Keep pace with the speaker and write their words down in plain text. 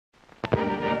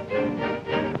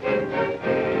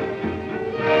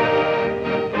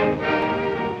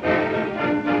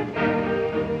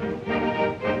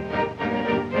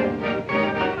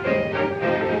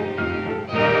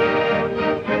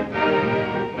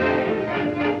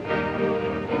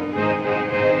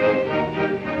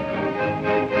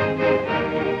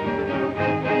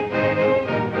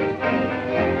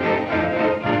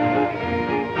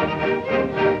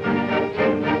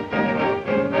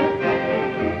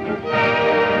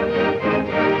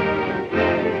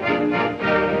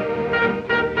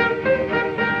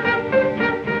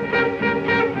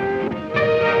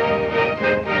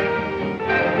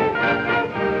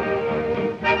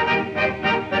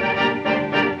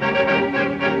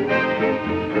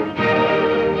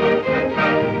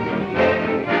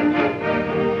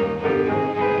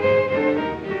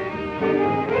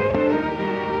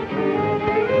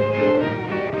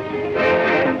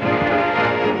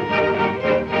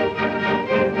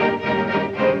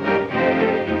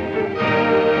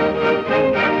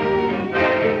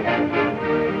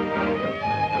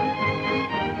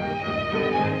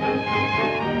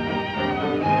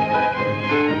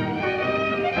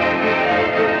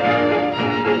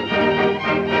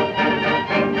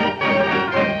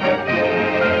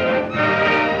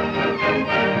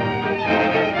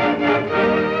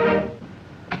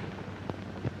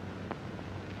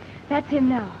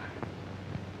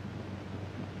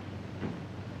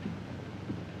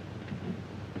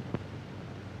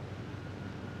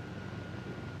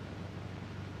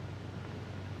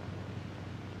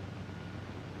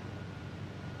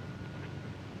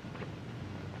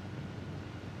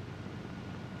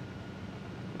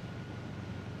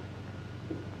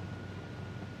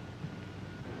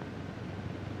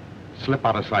Slip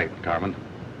out of sight, Carmen.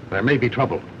 There may be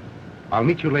trouble. I'll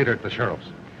meet you later at the sheriff's.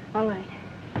 All right.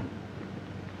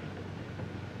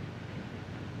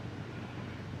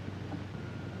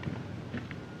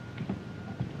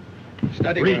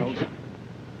 Steady, Reach. Wells.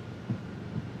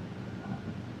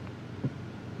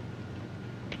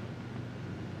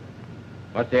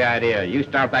 What's the idea? You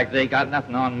start back there, got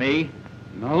nothing on me?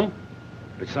 No.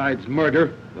 Besides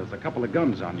murder, there's a couple of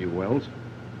guns on you, Wells.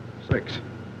 6.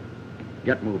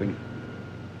 Get moving.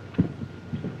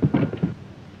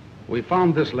 We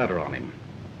found this letter on him.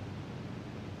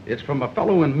 It's from a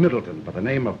fellow in Middleton by the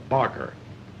name of Barker.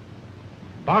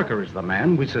 Barker is the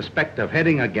man we suspect of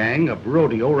heading a gang of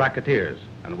rodeo racketeers,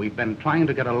 and we've been trying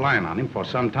to get a line on him for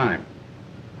some time.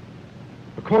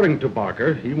 According to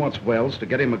Barker, he wants Wells to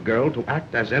get him a girl to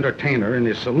act as entertainer in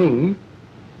his saloon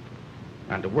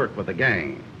and to work with the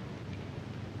gang.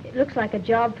 It looks like a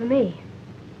job for me.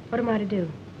 What am I to do?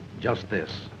 Just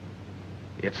this.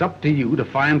 It's up to you to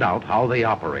find out how they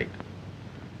operate.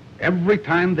 Every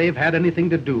time they've had anything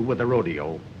to do with the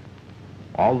rodeo,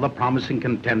 all the promising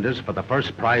contenders for the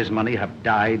first prize money have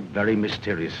died very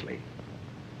mysteriously.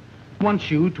 I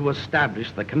want you to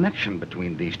establish the connection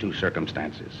between these two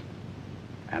circumstances.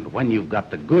 And when you've got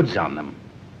the goods on them,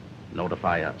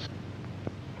 notify us.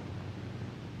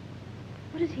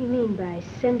 What does he mean by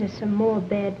send us some more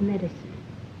bad medicine?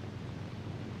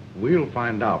 We'll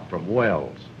find out from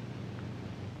Wells.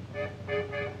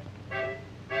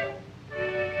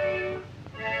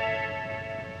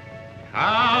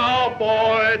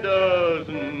 Cowboy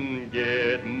doesn't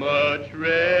get much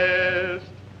rest,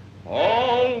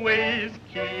 always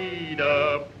keyed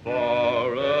up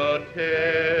for a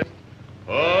test.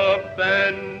 Up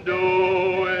and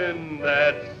doing,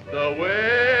 that's the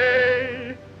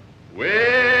way,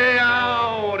 way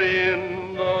out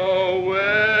in the west.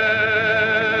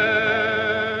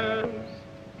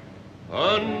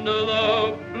 Under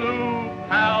the blue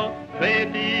pal,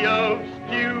 plenty of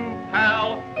stew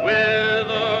pal, with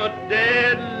a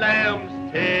dead lamb's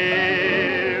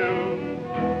tail.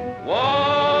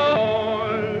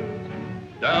 Boys,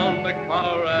 down the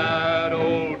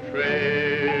Colorado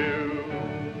Trail,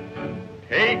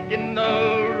 taking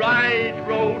the right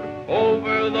road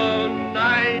over the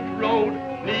night road,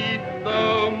 neath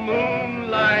the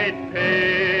moonlight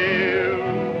pale.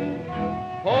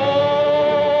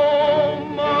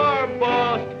 Home or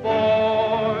bust,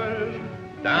 boys,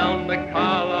 down the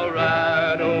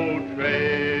Colorado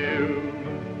Trail.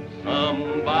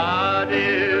 Somebody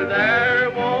there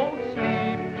won't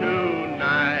sleep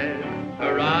tonight.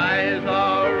 Her eyes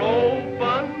are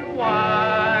open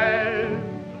wide.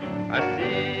 I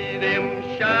see them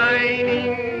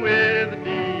shining with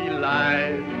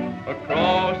delight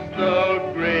across the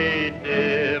great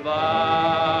divide.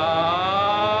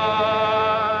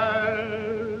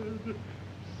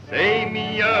 Say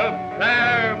me a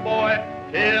prayer, boy,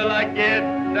 till I get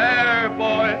there,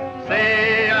 boy.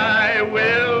 Say I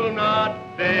will not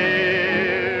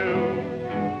fail.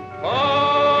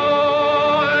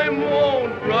 Time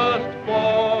won't rust,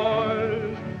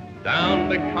 boys, down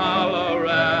the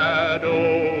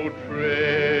Colorado Trail.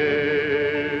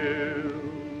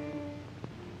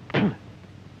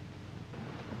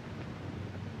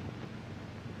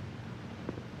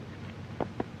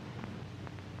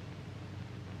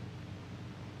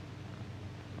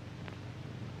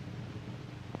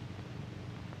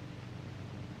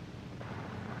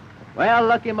 Well,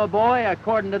 Lucky, my boy,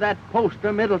 according to that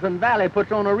poster, Middleton Valley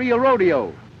puts on a real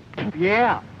rodeo.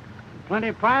 Yeah, plenty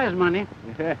of prize money.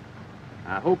 I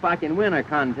hope I can win a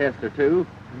contest or two.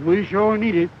 We sure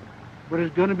need it, but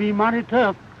it's going to be mighty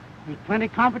tough. There's plenty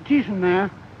of competition there.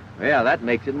 Well, that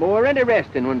makes it more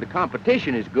interesting when the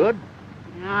competition is good.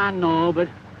 I know, but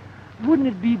wouldn't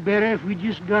it be better if we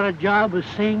just got a job of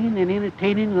singing and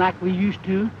entertaining like we used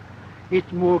to?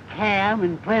 It's more calm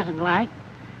and pleasant like.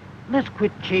 Let's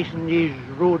quit chasing these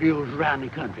rodeos around the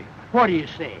country. What do you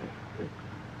say?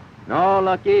 No,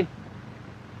 Lucky.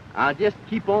 I'll just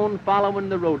keep on following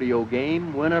the rodeo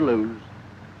game, win or lose,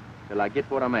 till I get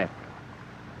what I'm after.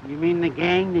 You mean the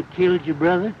gang that killed your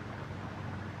brother?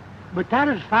 But that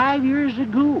was 5 years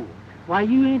ago. Why,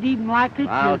 you ain't even likely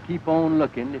to... I'll keep on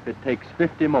looking if it takes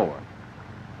 50 more.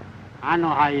 I know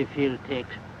how you feel, Tex.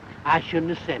 I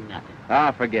shouldn't have said nothing.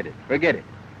 Ah, forget it. Forget it.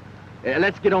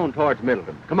 Let's get on towards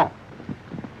Middleton. Come on.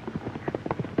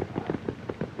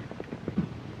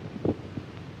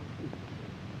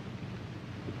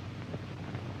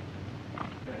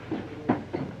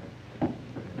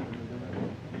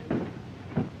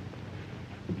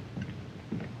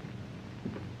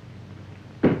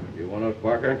 You want us,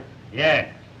 Barker?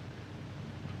 Yes.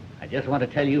 I just want to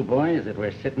tell you boys that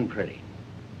we're sitting pretty.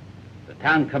 The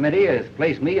town committee has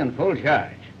placed me in full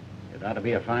charge. It ought to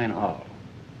be a fine haul,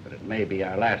 but it may be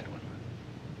our last one.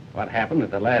 What happened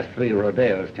at the last 3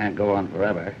 rodeos can't go on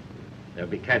forever. They'll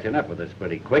be catching up with us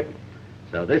pretty quick,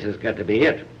 so this has got to be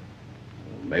it.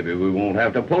 Maybe we won't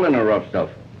have to pull in the rough stuff.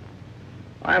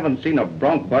 I haven't seen a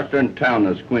bronc buster in town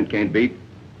that Squint can't beat.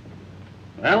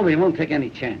 Well, we won't take any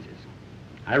chances.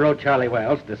 I wrote Charlie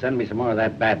Wells to send me some more of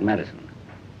that bad medicine.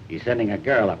 He's sending a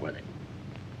girl up with it.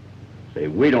 Say,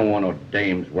 we don't want no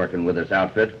dames working with this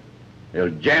outfit. They'll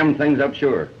jam things up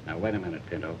sure. Now, wait a minute,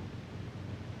 Pinto.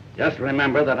 Just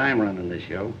remember that I'm running this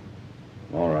show.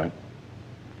 All right.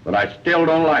 But I still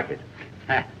don't like it.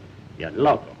 Ha! You're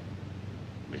local.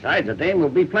 Besides, the dame will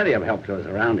be plenty of help to us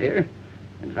around here.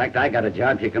 In fact, I got a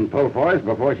job she can pull for us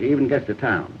before she even gets to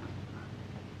town.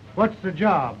 What's the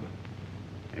job?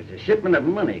 There's a shipment of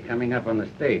money coming up on the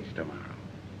stage tomorrow.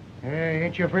 Hey,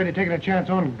 ain't you afraid of taking a chance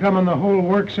on gumming the whole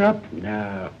works up?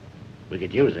 No. We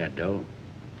could use that dough.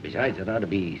 Besides, it ought to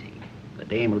be easy. The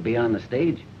dame will be on the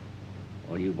stage.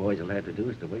 All you boys will have to do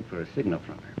is to wait for a signal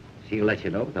from her. She'll let you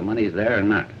know if the money's there or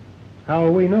not. How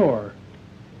will we know her?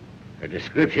 Her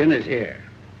description is here.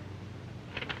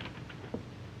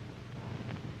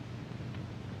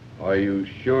 Are you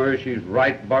sure she's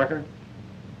right, Barker?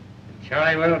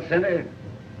 Charlie Wells sent her.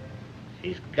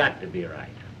 She's got to be right.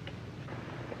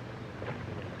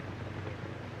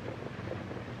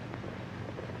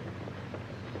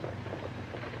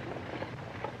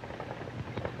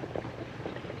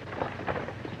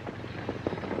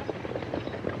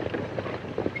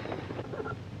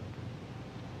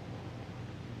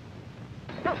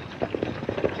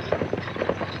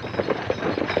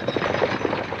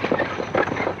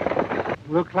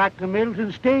 Looks like the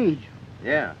Middleton stage.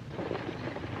 Yeah.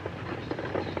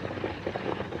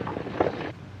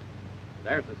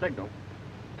 There's the signal.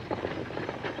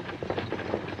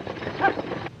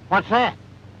 What's that?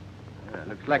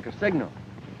 Looks like a signal.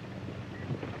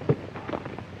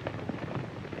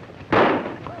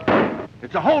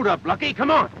 It's a holdup, Lucky.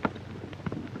 Come on.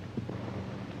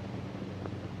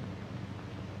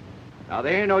 Now,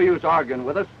 there ain't no use arguing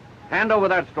with us. Hand over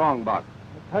that strong box.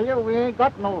 I tell you, we ain't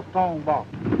got no strong box.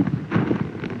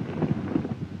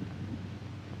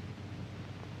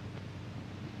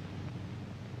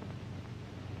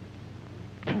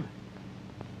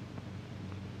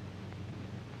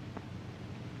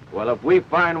 Well, if we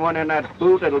find one in that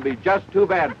boot, it'll be just too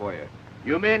bad for you.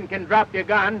 You men can drop your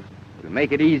guns. It'll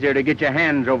make it easier to get your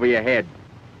hands over your head.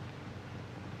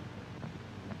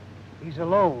 He's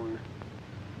alone.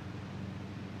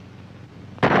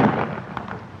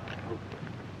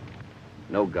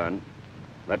 No gun.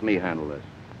 Let me handle this.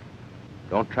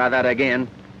 Don't try that again.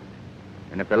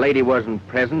 And if the lady wasn't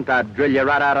present, I'd drill you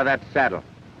right out of that saddle.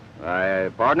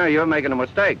 Partner, you're making a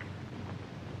mistake.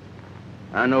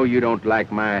 I know you don't like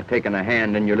my taking a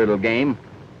hand in your little game.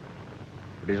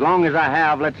 But as long as I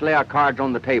have, let's lay our cards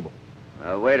on the table.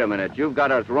 Wait a minute. You've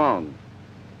got us wrong.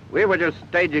 We were just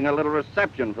staging a little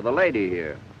reception for the lady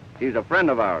here. She's a friend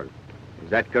of ours. Is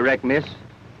that correct, miss?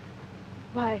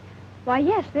 Why,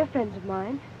 yes, they're friends of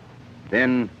mine.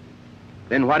 Then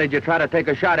why did you try to take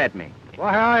a shot at me?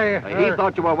 Why, He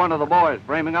thought you were one of the boys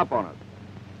framing up on us.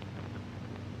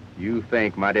 You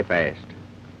think mighty fast.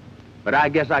 But I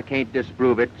guess I can't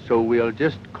disprove it, so we'll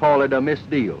just call it a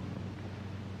misdeal.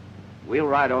 We'll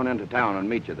ride on into town and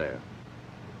meet you there.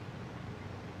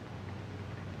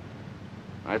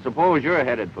 I suppose you're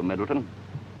headed for Middleton.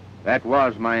 That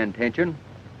was my intention,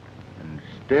 and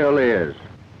still is.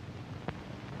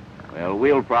 Well,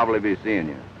 we'll probably be seeing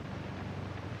you.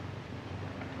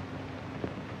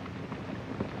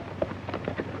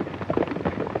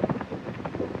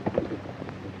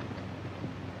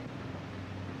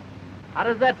 How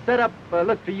does that setup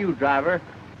look to you, driver?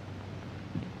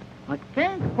 I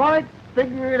can't quite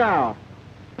figure it out.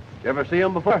 You ever see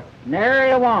him before? Nary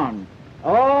a one.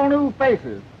 All new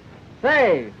faces.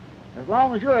 Say, as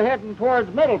long as you're heading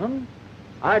towards Middleton,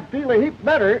 I'd feel a heap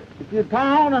better if you'd come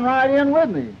on and ride in with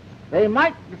me. They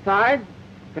might decide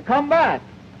to come back.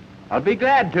 I'll be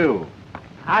glad to.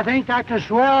 I think that's a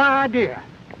swell idea.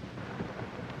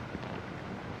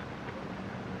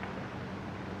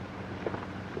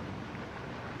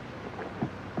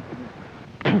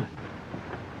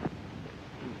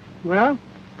 Well,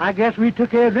 I guess we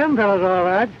took care of them fellas all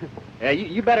right. Yeah,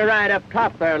 you better ride up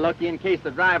top there, Lucky, in case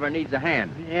the driver needs a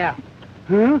hand. Yeah.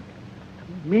 Huh?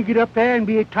 Me get up there and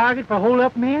be a target for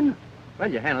hold-up men?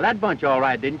 Well, you handled that bunch all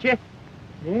right, didn't you?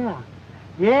 Yeah.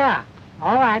 Yeah.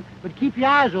 All right, but keep your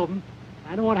eyes open.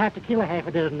 I don't want to have to kill a half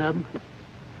a dozen of them.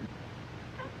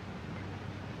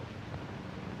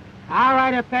 I'll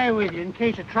ride up there with you in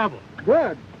case of trouble.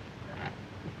 Good.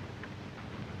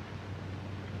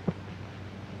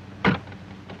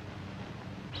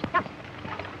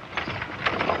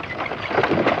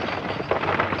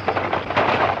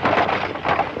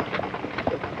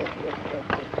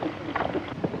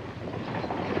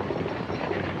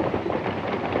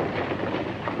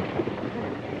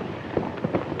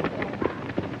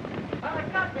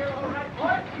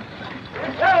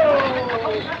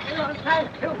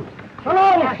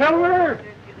 Hello, Silver.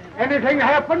 Anything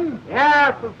happen?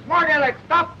 Yeah, the smart aleck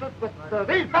stopped us, but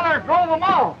these fellas drove them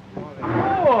off.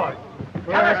 Good.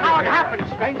 Tell us how it happened,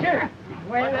 stranger.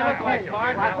 Well,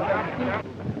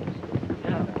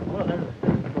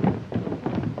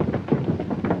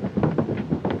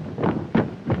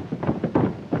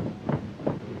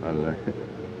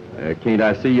 can't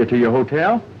I see you to your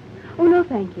hotel? Oh, no,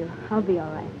 thank you. I'll be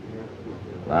all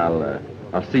right.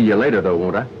 I'll see you later, though,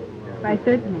 won't I? Why,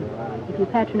 certainly, if you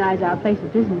patronize our place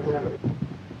of business.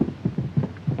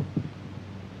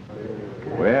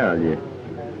 Well,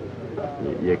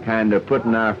 you're kind of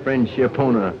putting our friendship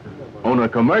on a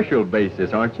commercial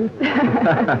basis, aren't you?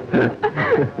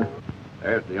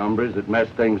 There's the hombres that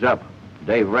messed things up.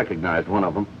 Dave recognized one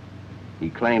of them. He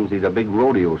claims he's a big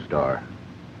rodeo star.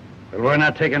 Well, we're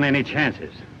not taking any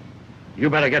chances.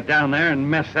 You better get down there and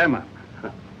mess them up.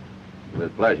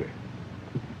 With pleasure.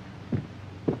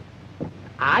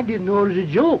 I didn't know it was a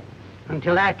joke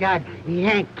until that guy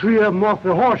yanked 3 of them off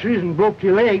their horses and broke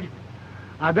their legs.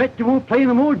 I bet they won't play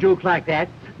no more jokes like that,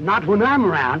 not when I'm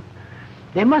around.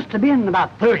 There must have been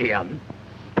about 30 of them.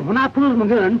 And when I pulls my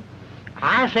gun,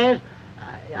 I says,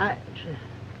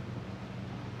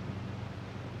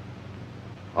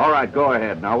 All right, go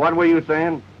ahead. Now, what were you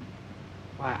saying?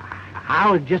 I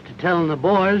was just telling the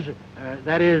boys,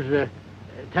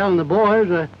 telling the boys.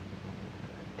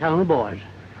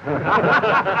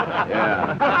 Yeah.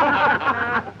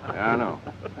 Yeah, I know.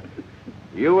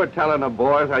 You were telling the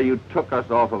boys how you took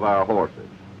us off of our horses.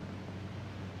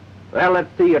 Well, let's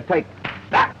see you take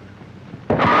that.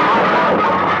 No,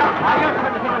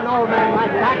 man,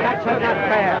 like that. That's not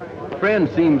fair. Friend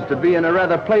seems to be in a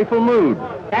rather playful mood.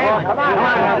 Come on.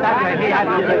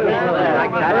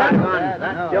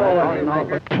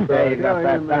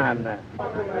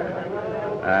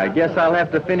 I guess I'll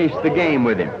have to finish the game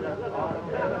with him.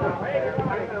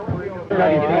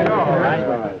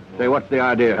 Say, what's the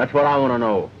idea? That's what I want to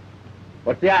know.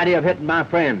 What's the idea of hitting my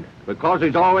friend? Because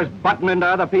he's always butting into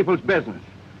other people's business.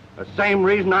 The same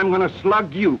reason I'm going to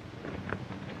slug you.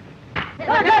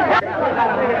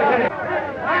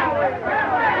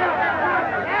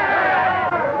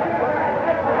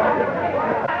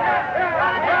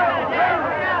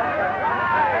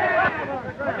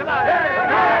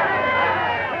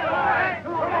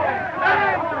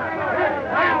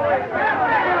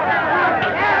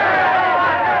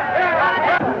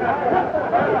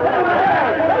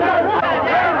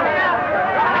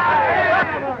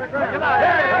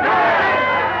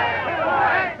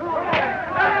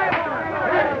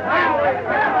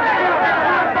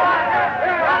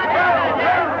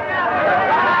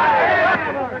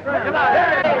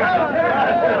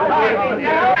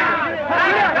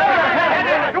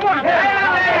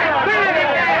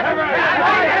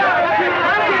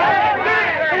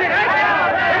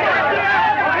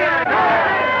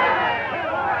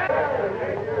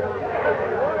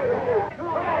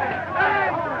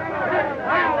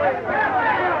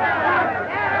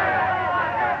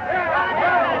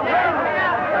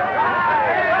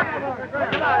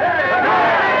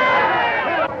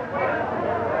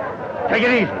 Take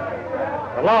it easy.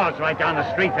 The law's right down the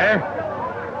street there.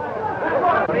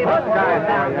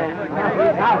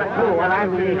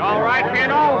 All right,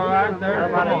 kiddo?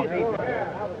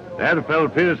 That fellow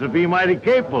appears to be mighty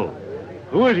capable.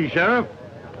 Who is he, Sheriff?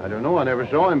 I don't know. I never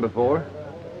saw him before.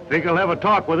 Think I'll have a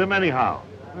talk with him anyhow.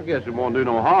 I guess it won't do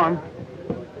no harm.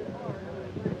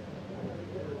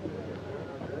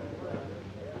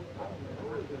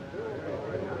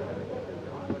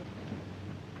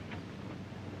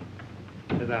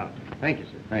 Sit down. Thank you,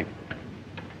 sir. Thank you.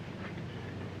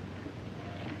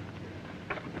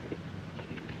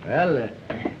 Well,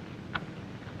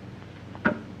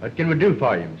 what can we do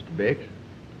for you, Mr. Biggs?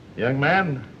 Young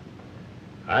man,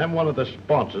 I'm one of the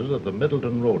sponsors of the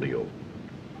Middleton Rodeo.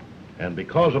 And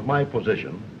because of my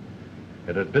position,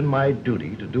 it has been my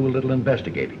duty to do a little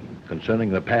investigating concerning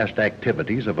the past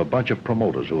activities of a bunch of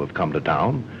promoters who have come to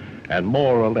town and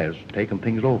more or less taken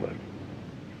things over.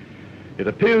 It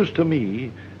appears to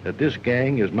me that this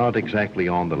gang is not exactly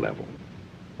on the level.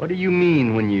 What do you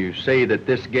mean when you say that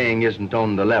this gang isn't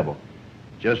on the level?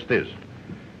 Just this.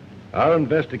 Our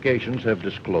investigations have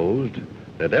disclosed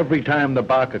that every time the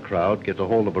Barker crowd gets a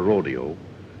hold of a rodeo,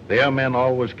 their men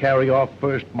always carry off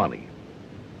first money.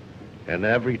 And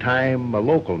every time a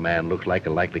local man looks like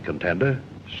a likely contender,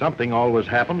 something always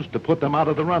happens to put them out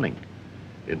of the running.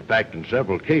 In fact, in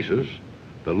several cases,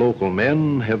 the local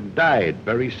men have died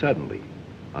very suddenly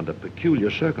under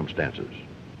peculiar circumstances.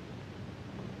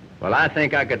 Well, I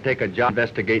think I could take a job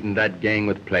investigating that gang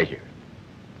with pleasure.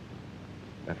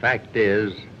 The fact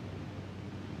is,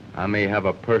 I may have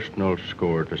a personal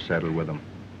score to settle with them.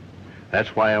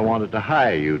 That's why I wanted to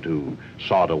hire you to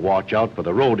sort of watch out for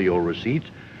the rodeo receipts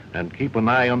and keep an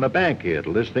eye on the bank here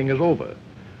till this thing is over.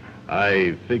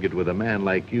 I figured with a man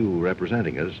like you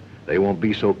representing us, they won't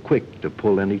be so quick to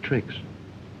pull any tricks.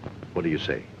 What do you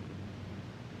say?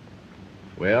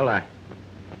 Well,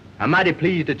 I'm mighty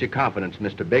pleased at your confidence,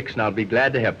 Mr. Bix, and I'll be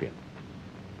glad to help you.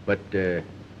 But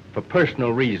for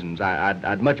personal reasons,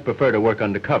 I'd much prefer to work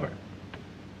undercover.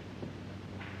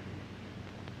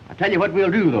 I'll tell you what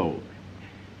we'll do, though.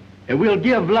 We'll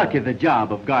give Lucky the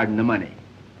job of guarding the money.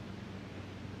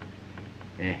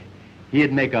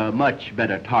 He'd make a much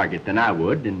better target than I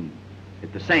would, and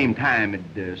at the same time,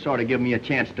 it'd sort of give me a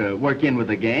chance to work in with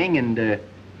the gang and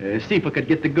see if I could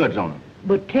get the goods on them.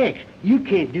 But, Tex, you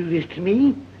can't do this to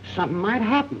me. Something might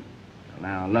happen.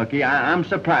 Now, Lucky, I'm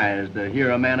surprised to hear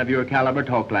a man of your caliber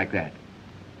talk like that.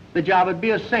 The job would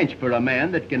be a cinch for a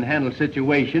man that can handle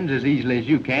situations as easily as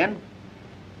you can.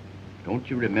 Don't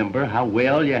you remember how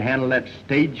well you handled that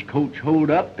stagecoach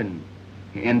hold-up and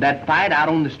that fight out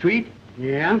on the street?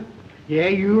 Yeah,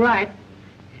 you're right.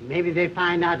 And maybe they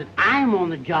find out that I'm on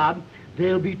the job,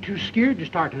 they'll be too scared to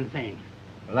start anything.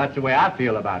 Well, that's the way I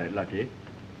feel about it, Lucky.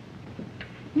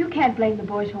 You can't blame the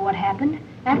boys for what happened.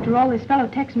 After all, this fellow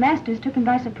Tex Masters took him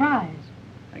by surprise.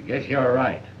 I guess you're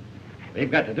right. We've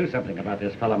got to do something about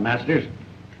this fellow Masters.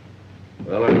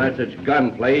 Well, unless it's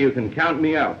gunplay, you can count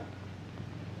me out.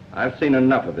 I've seen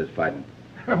enough of his fighting.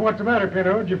 What's the matter,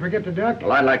 Pinto? Did you forget to duck?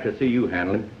 Well, I'd like to see you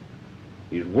handle him.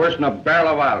 He's worse than a barrel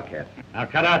of wildcat. Now,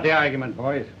 cut out the argument,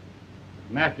 boys.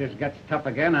 If Masters gets tough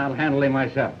again, I'll handle him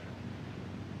myself.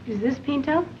 Is this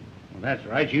Pinto? Well, that's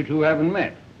right. You two haven't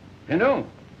met. Pinto,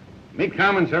 meet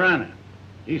Carmen Serano.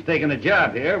 She's taking a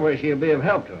job here where she'll be of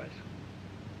help to us.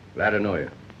 Glad to know you.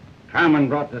 Carmen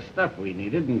brought the stuff we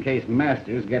needed in case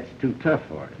Masters gets too tough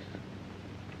for us.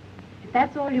 If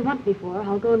that's all you want me for,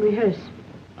 I'll go and rehearse.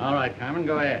 All right, Carmen,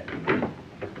 go ahead.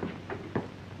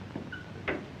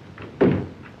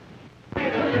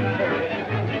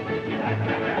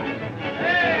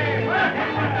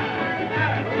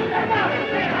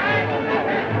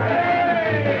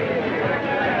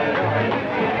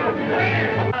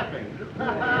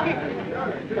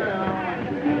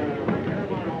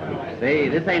 Say,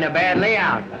 this ain't a bad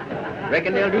layout.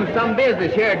 Reckon they'll do some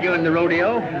business here during the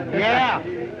rodeo. Yeah,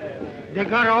 they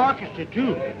got an orchestra,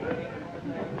 too.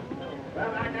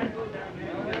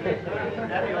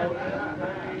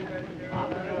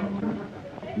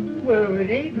 Well, it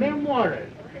ain't them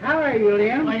waters. How are you,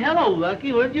 William? Why, hello,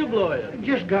 Lucky. Where'd you blow in?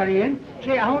 Just got in.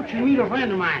 Say, I want you to meet a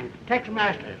friend of mine, Tex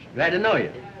Masters. Glad to know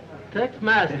you. Tex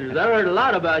Masters. I heard a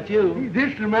lot about you.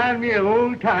 This reminds me of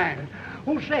old times.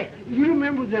 Oh, say, you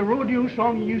remember the rodeo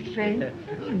song you used to sing?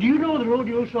 Do you know the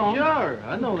rodeo song? Sure,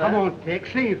 I know that. Come on,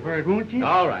 Tex, sing it for us, won't you?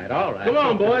 All right. Come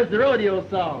on, boys, the rodeo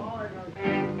song.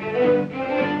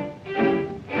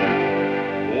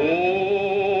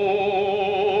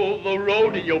 Oh, the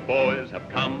rodeo boys have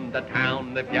come to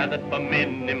town. They've gathered for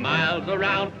many miles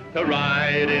around to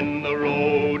ride in the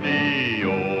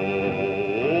rodeo.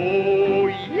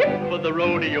 Yip for the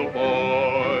rodeo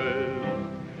boys.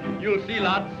 You'll see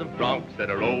lots of broncs that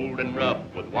are old and rough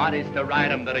with waddies to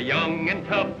ride 'em that are young and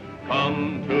tough.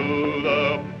 Come to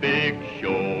the big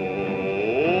show.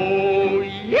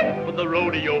 Yip for the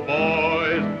rodeo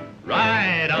boys.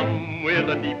 Ride 'em with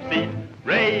a deep seat.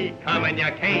 Ray, come and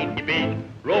you can't beat.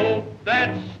 Rope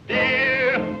that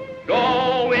steer,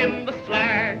 go in the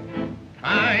slack.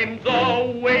 Time's a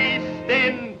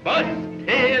wasting, bust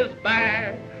his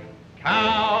back.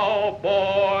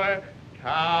 Cowboy,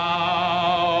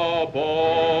 cowboy,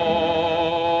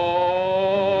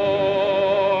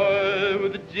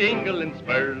 with a jingle and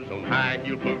spurs on high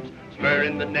heel boots, spur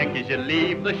in the neck as you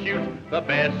leave the chute, the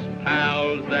best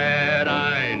pals that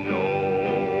I know.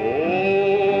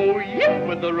 Yip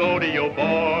with the rodeo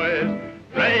boys,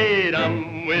 trade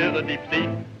 'em with a deep seat.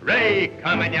 Ray,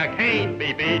 come and you can't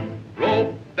be beat.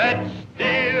 Rope that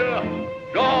steer,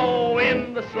 go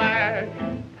in the slack.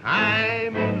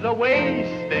 Time's a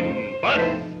wasting,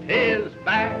 bust his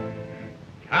back.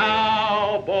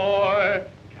 Cowboy,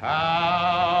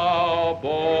 cowboy,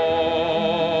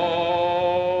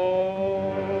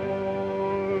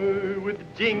 with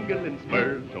jingle and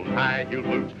spurs on high heel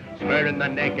boots, spur in the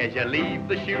neck as you leave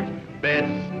the chute.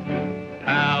 Best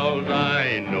pals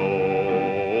I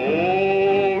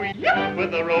know. Yip with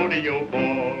the rodeo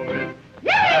boys.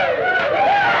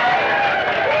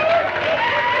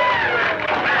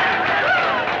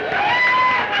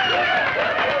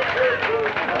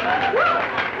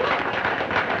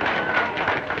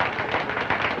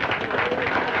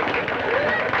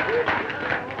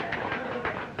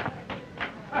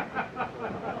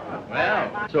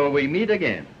 So we meet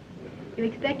again. You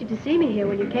expected to see me here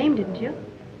when you came, didn't you?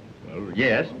 Well,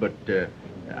 yes, but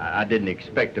I didn't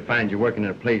expect to find you working in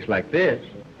a place like this.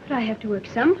 But I have to work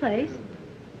someplace.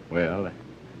 Well,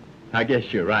 I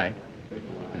guess you're right.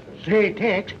 Say,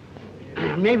 Tex,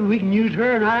 maybe we can use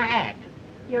her in our act.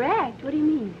 Your act? What do you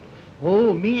mean?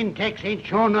 Oh, me and Tex ain't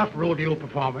sure enough rodeo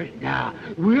performers. Now,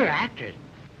 we're actors.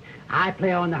 I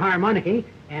play on the harmonica,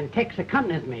 and Tex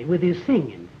accompanies me with his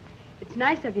singing. It's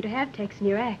nice of you to have Tex in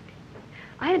your act.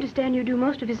 I understand you do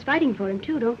most of his fighting for him,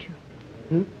 too, don't you?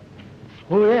 Hmm?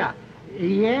 Oh, yeah.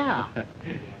 Yeah.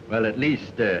 Well, at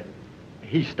least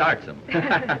he starts them.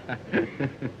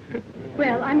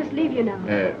 Well, I must leave you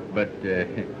now. But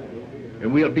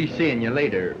we'll be seeing you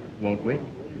later, won't we?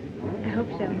 I hope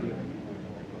so.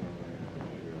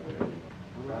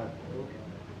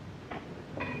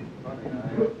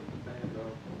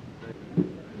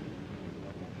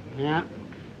 Yeah.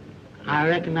 I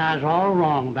recognize all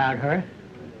wrong about her.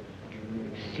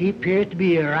 She appears to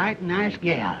be a right nice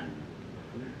gal.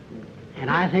 And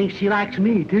I think she likes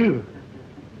me, too.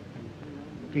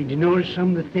 Did you notice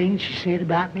some of the things she said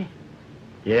about me?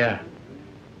 Yeah,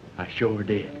 I sure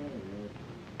did.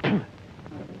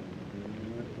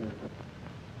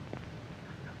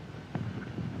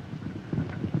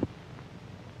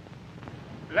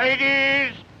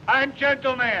 Ladies and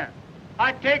gentlemen,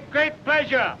 I take great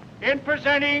pleasure in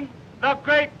presenting the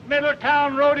great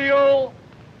Middletown Rodeo.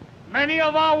 Many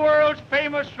of our world's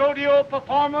famous rodeo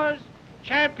performers,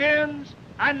 champions,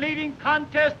 and leading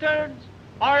contestants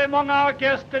are among our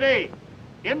guests today.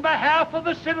 In behalf of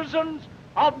the citizens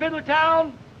of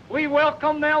Middletown, we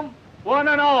welcome them one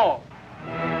and all.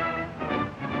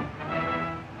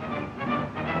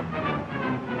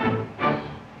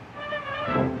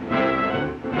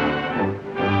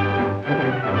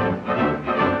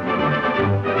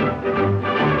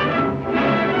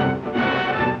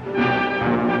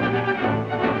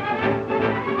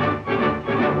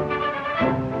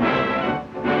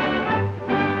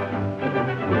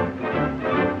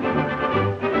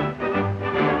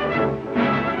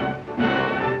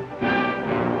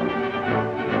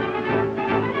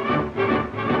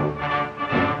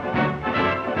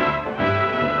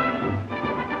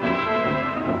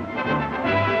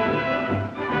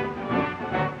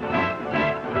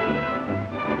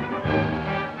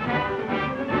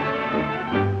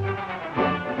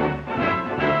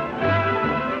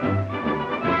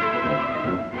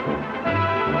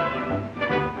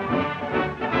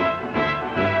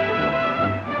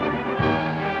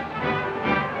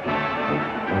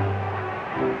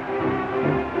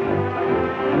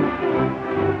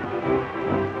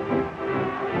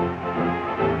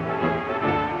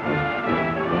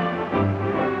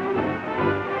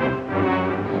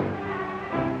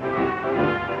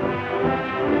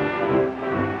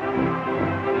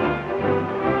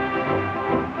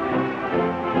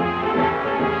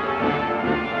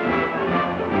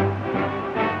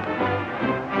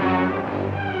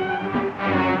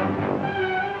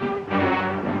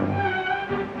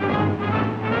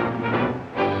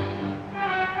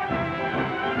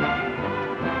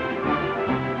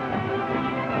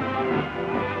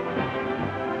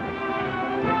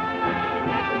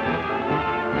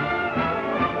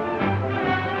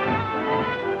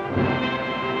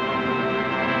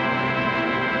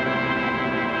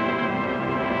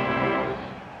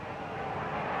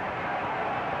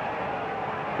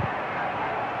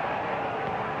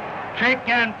 Trick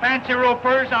and fancy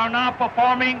ropers are now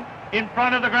performing in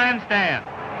front of the grandstand.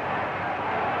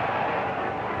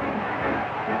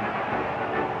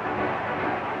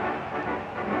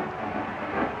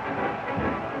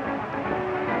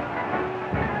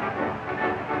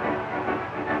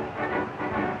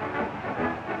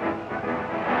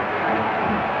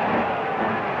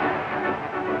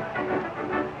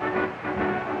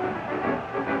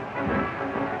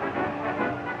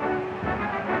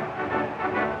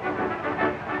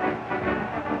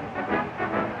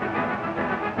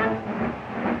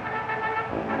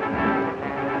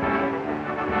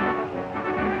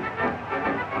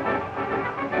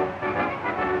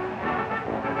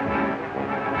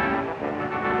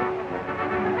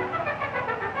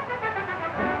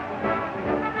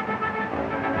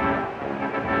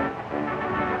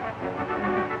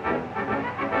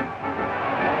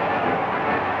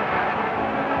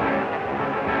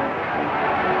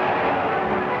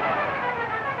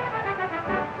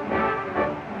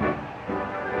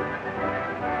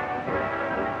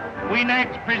 We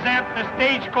next present the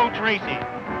stagecoach racing.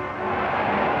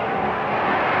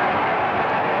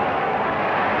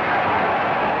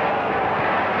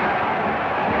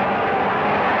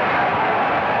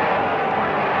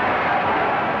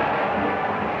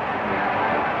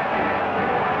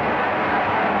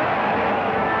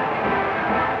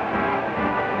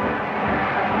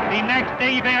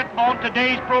 event on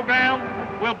today's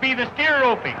program will be the steer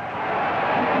roping.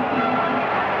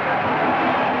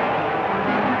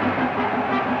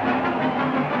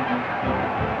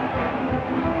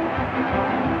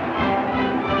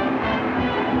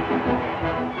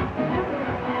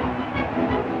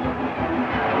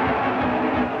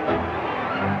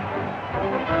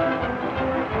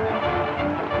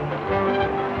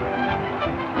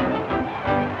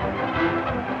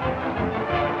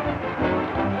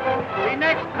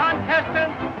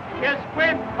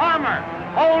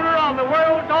 Holder of the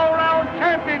world's all-round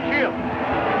championship.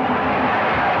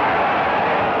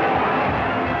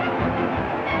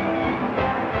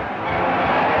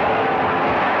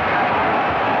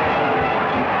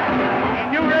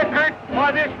 A new record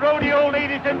for this rodeo,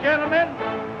 ladies and gentlemen.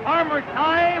 Farmer's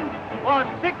time was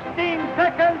 16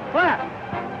 seconds flat.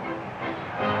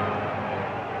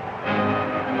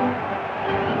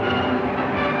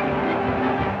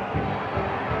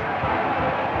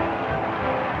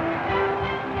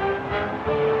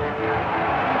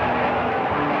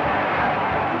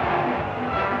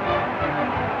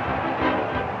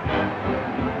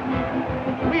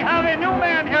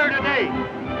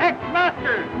 Tex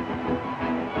Masters.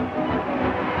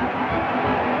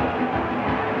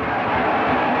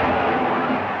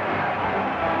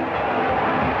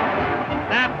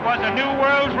 That was a new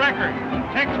world's record.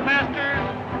 Tex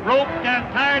Masters roped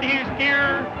and tied his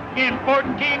steer in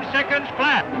 14 seconds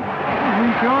flat.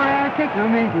 We sure are kicking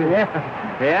them, ain't we?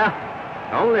 Yeah.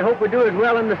 I only hope we do as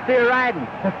well in the steer riding.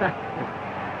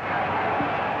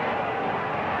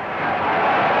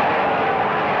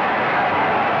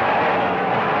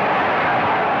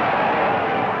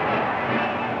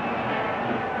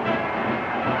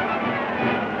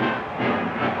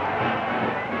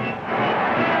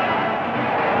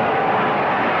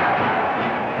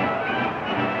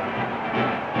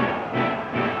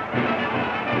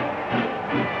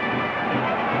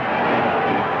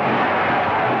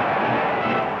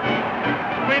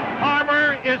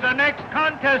 Is the next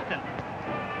contestant.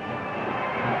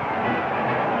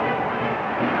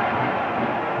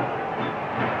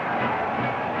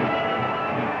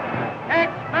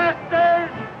 Tex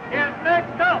Masters is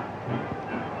next up.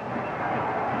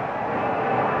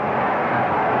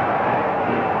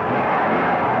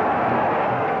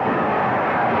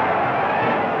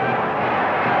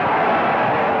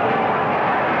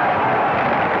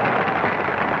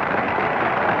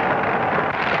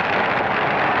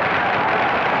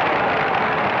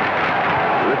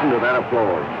 To that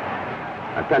applause.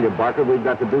 I tell you, Barker, we've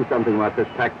got to do something about this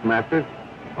Tex Masters,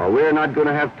 or we're not going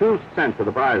to have 2 cents of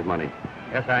the prize money.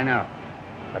 Yes, I know.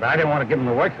 But I didn't want to give him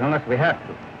the works unless we have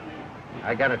to.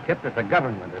 I got a tip that the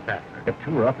government is after. If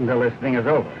too rough until this thing is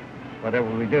over. Whatever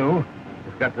we do,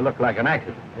 it's got to look like an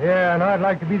accident. Yeah, and I'd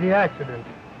like to be the accident.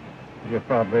 You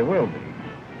probably will be.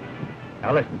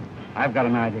 Now listen, I've got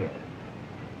an idea.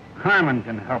 Carmen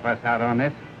can help us out on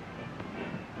this.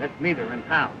 Let's meet her in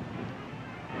town.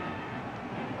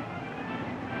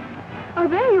 Oh,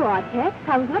 there you are, Tex.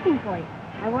 I was looking for you.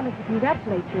 I wanted to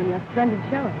congratulate you on your splendid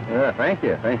showing. Thank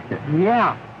you.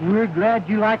 Yeah, we're glad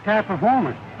you liked our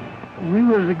performance. We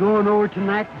was going over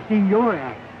tonight to see your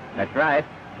act. That's right.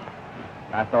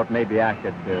 I thought maybe I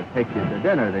could take you to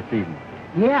dinner this evening.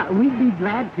 Yeah, we'd be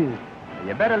glad to.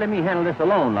 You better let me handle this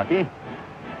alone, Lucky.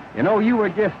 You know, you were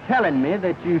just telling me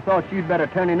that you thought you'd better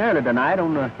turn in early tonight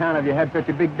on account of you had such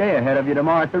a big day ahead of you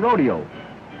tomorrow at the rodeo.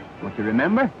 Don't you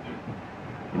remember?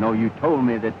 You know, you told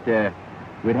me that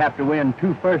we'd have to win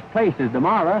 2 first places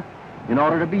tomorrow in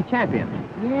order to be champions.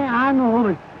 Yeah, I know,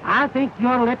 but I think you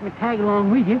ought to let me tag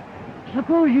along with you.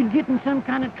 Suppose you'd get in some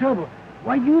kind of trouble.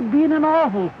 Why, you'd be in an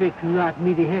awful fix without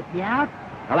me to help you out.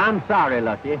 Well, I'm sorry,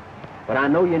 Lucky, but I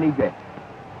know you need it.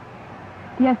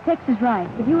 Yes, Tex is right.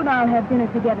 But you and I'll have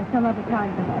dinner together some other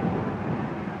time, perhaps.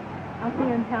 I'll see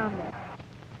you in town then.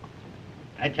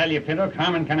 I tell you, Pinto,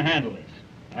 Carmen can handle this.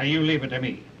 Now, you leave it to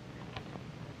me.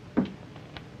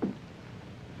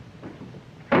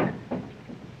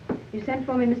 You sent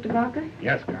for me, Mr. Barker?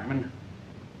 Yes, Carmen.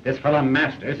 This fellow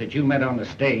Masters that you met on the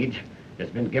stage has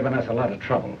been giving us a lot of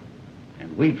trouble.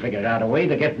 And we figured out a way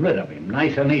to get rid of him,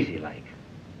 nice and easy like.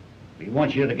 We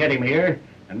want you to get him here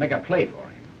and make a play for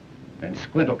him. Then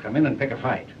Squint will come in and pick a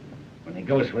fight. When he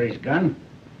goes for his gun,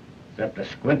 it's up to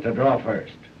Squint to draw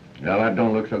first. Well, that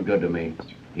don't look so good to me.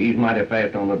 He's mighty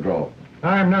fast on the draw.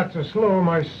 I'm not so slow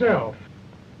myself.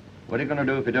 What are you going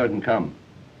to do if he doesn't come?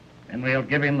 Then we'll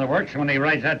give him the works when he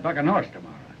rides that bucking horse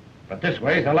tomorrow. But this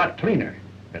way's a lot cleaner.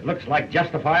 It looks like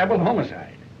justifiable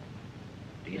homicide.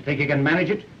 Do you think you can manage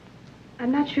it?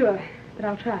 I'm not sure, but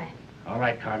I'll try. All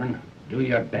right, Carmen. Do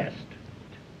your best.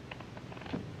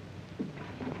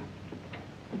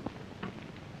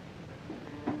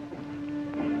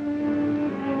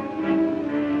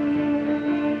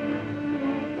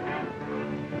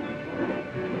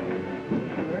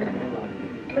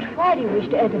 Why do you wish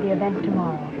to enter the events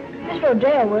tomorrow? This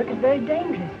rodeo work is very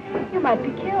dangerous. You might be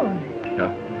killed.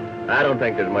 No, I don't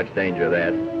think there's much danger of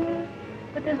that.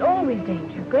 But there's always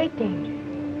danger, great danger.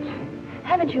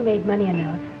 Haven't you made money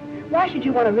enough? Why should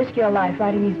you want to risk your life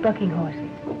riding these bucking horses?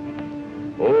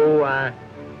 Oh, I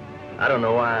don't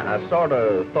know. I sort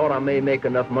of thought I may make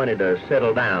enough money to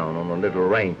settle down on a little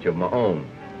ranch of my own,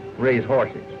 raise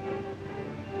horses.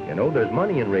 You know, there's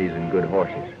money in raising good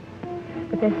horses.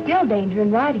 But there's still danger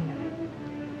in riding them.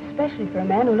 Especially for a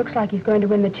man who looks like he's going to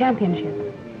win the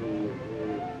championship.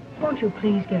 Won't you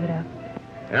please give it up?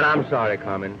 And I'm sorry,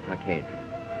 Carmen, I can't.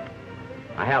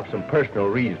 I have some personal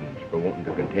reasons for wanting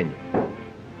to continue.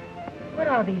 What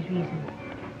are these reasons?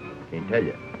 Can't tell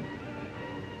you.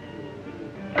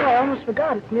 Oh, I almost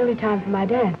forgot. It's nearly time for my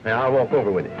dance. Now, I'll walk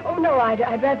over with you. Oh, no,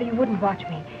 I'd rather you wouldn't watch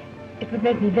me. It would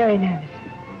make me very nervous.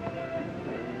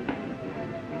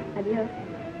 Adios.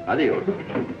 Adios.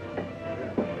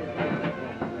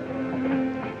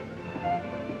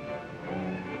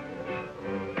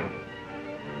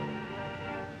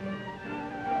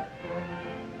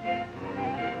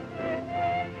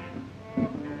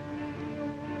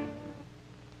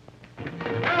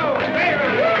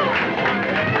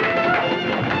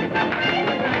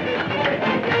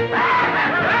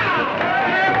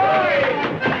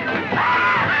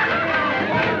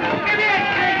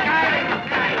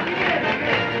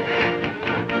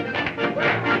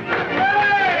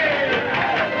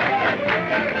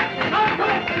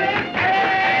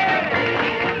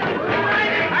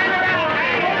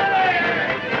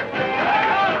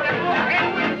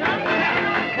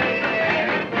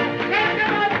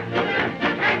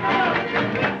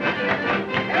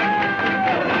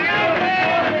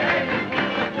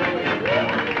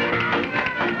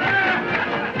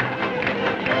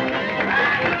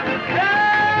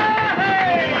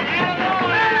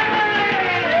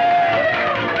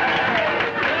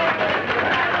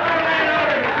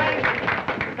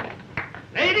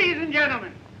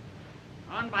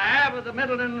 the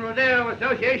Middleton Rodeo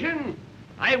Association,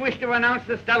 I wish to announce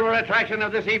the stellar attraction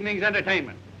of this evening's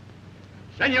entertainment.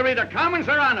 Senorita Carmen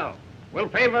Serano will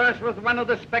favor us with one of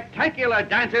the spectacular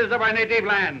dances of our native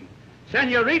land.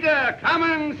 Senorita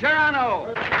Carmen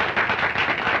Serano.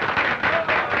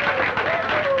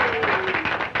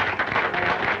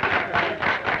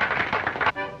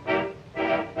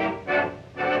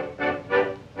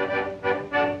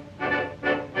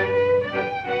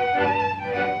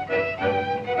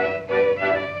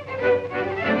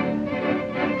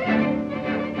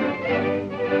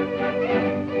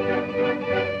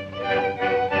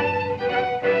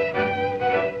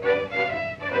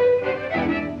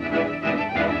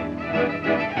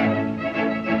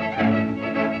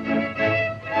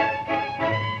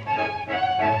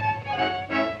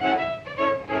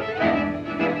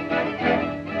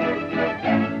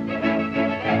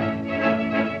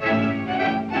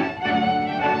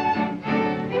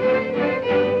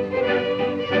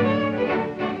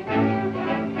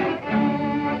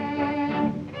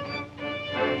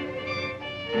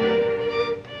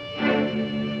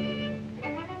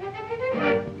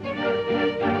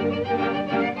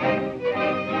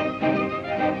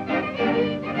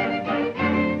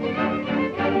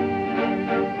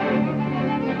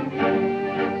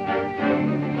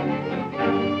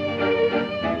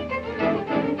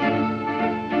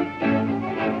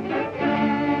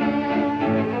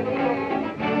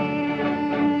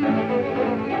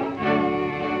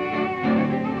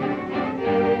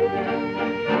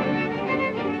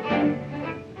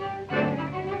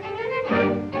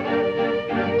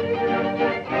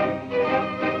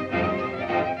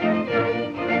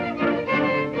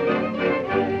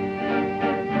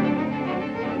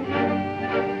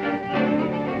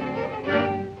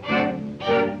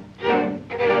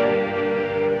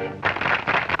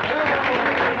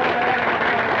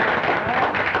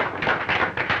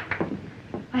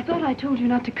 I told you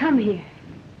not to come here.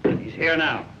 He's here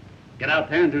now. Get out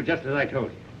there and do just as I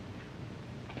told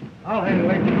you. I'll handle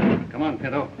it. Come on,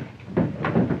 Pinto.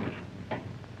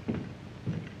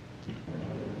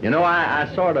 You know,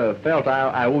 I sort of felt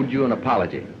I owed you an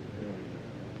apology.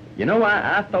 You know,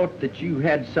 I thought that you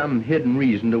had some hidden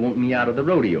reason to want me out of the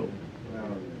rodeo.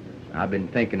 I've been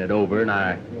thinking it over, and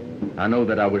I know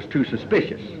that I was too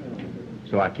suspicious.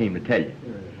 So I came to tell you.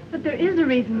 But there is a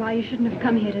reason why you shouldn't have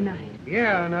come here tonight.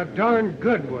 Yeah, and a darn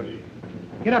good one.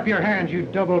 Get up your hands, you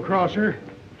double-crosser.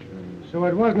 So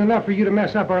it wasn't enough for you to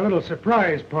mess up our little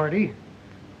surprise party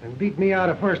and beat me out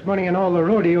of first money in all the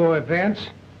rodeo events,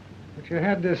 but you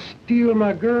had to steal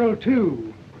my girl,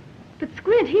 too. But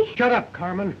Squint, he... Shut up,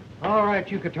 Carmen. All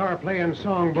right, you guitar-playing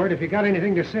songbird. If you got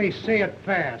anything to say, say it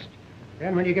fast.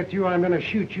 Then when you get through, I'm going to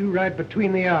shoot you right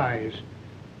between the eyes.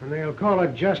 And they'll call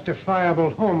it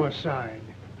justifiable homicide.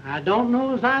 I don't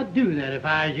know as I'd do that if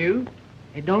I was you.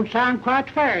 It don't sound quite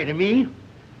fair to me.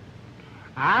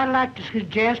 I'd like to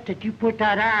suggest that you put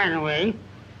that iron away,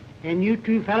 and you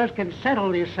two fellas can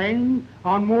settle this thing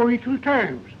on more equal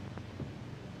terms.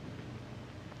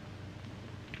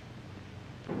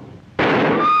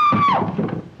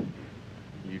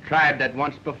 You tried that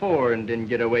once before and didn't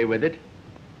get away with it.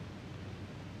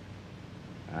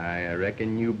 I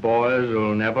reckon you boys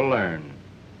will never learn.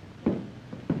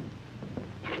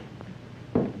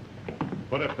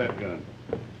 Put up that gun.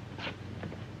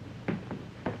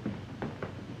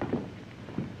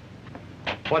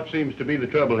 What seems to be the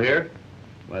trouble here?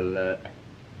 Well,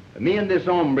 me and this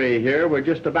hombre here were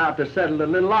just about to settle a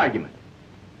little argument.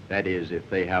 That is, if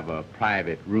they have a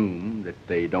private room that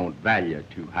they don't value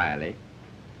too highly.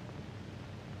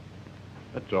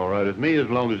 That's all right with me as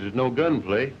long as there's no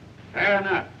gunplay. Fair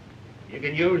enough. You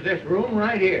can use this room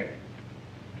right here.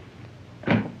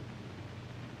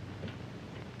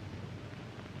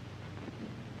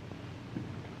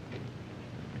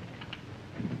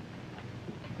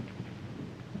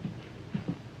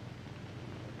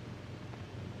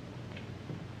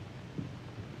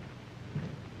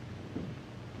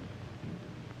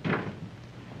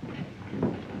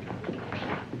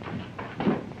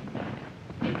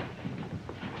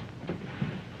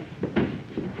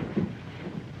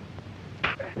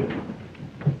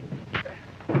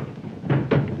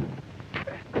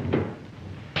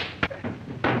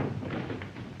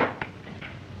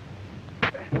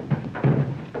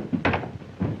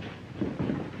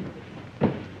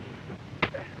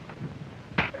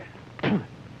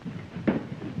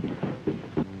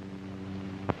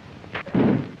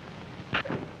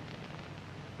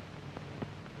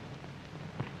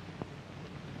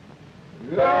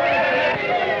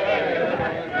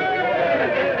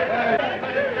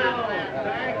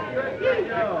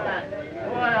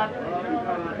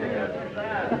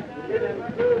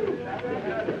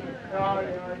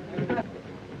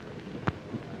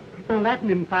 Well, that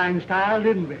in fine style,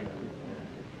 didn't we?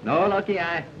 No, Lucky,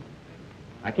 I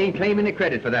can't claim any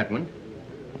credit for that one.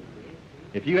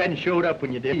 If you hadn't showed up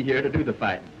when you did here to do the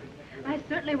fighting. I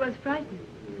certainly was frightened.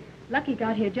 Lucky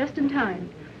got here just in time.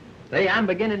 Say, I'm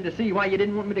beginning to see why you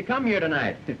didn't want me to come here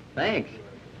tonight. Thanks.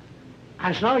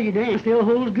 I saw you dance. Still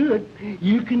holds good.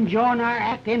 You can join our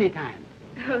act anytime.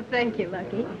 Oh, thank you,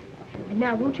 Lucky. And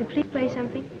now, won't you please play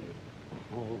something?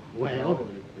 Oh, well,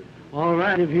 all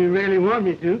right, if you really want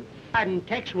me to. And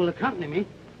Tex will accompany me.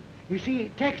 You see,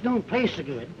 Tex don't play so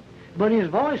good, but his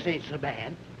voice ain't so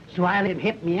bad, so I let him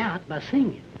help me out by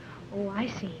singing. Oh, I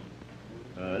see.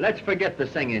 Let's forget the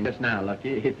singing just now,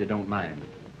 Lucky, if you don't mind.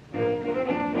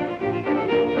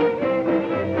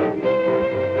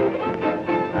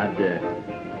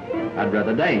 I'd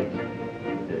rather dance.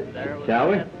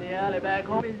 Shall we? The alley back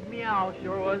home, his meow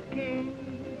sure was king.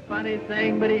 Funny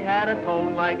thing, but he had a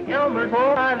tone like Elmer's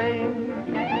old Eileen.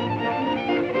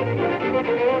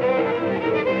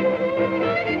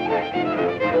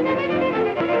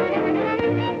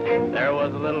 There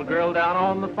was a little girl down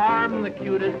on the farm, the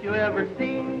cutest you ever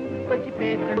seen. But she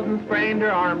pinched her nose and sprained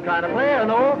her arm trying to play an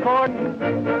old chord.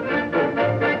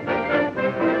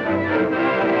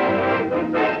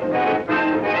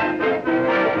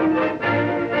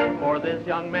 For this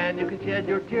young man, you can shed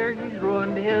your tears, he's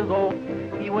ruined his old.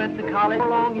 He went to college for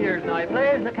long years, now he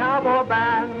plays the cowboy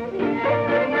band.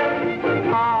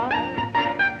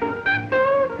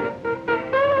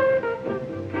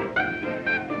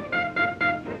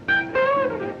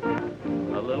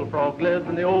 A little frog lives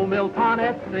in the old mill pond,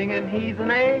 singing he's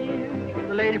an ace.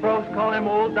 The lady frogs call him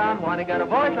Old Don Juan, he got a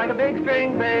voice like a big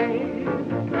string bass.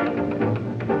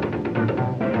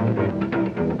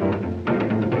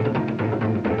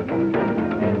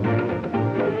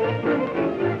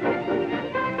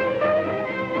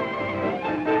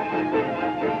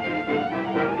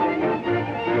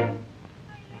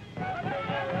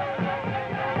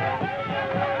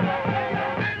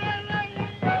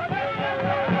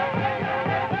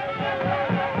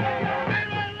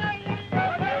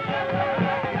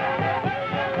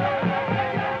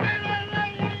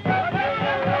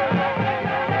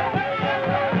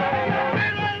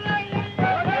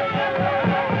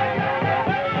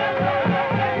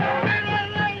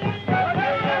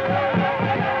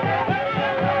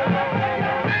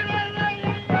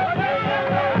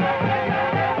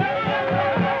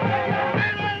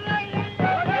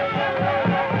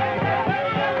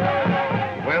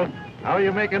 How are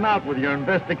you making out with your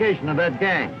investigation of that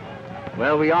gang?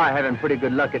 Well, we are having pretty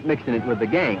good luck at mixing it with the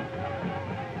gang.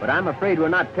 But I'm afraid we're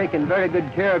not taking very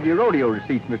good care of your rodeo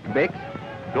receipts, Mr. Bix.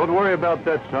 Don't worry about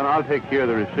that, son. I'll take care of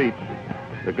the receipts.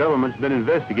 The government's been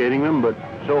investigating them, but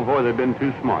so far they've been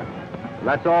too smart.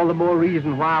 That's all the more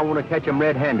reason why I want to catch 'em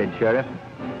red-handed, Sheriff.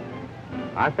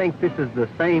 I think this is the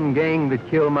same gang that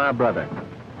killed my brother.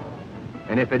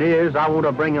 And if it is, I want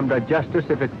to bring 'em to justice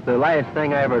if it's the last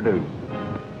thing I ever do.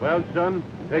 Well, son,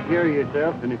 take care of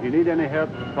yourself, and if you need any help,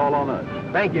 call on us.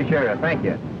 Thank you, Sheriff. Thank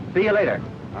you. See you later.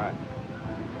 All right.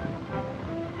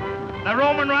 The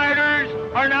Roman riders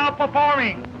are now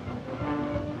performing.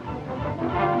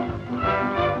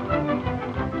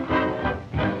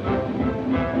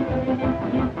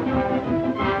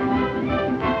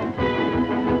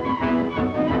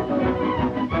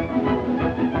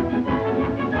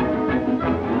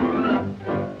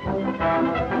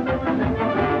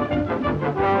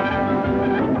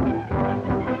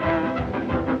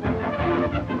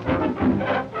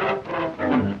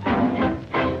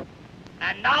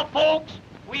 And now, folks,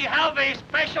 we have a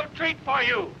special treat for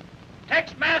you.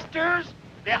 Tex Masters,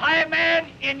 the high man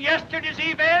in yesterday's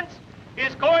events,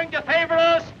 is going to favor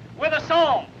us with a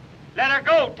song. Let her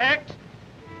go, Tex.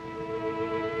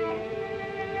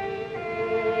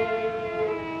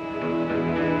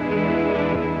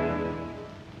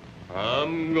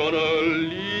 I'm gonna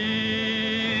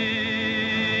leave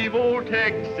old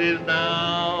Texas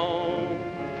now.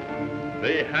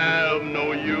 They have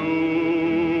no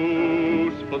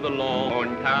use for the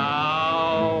long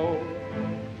cow.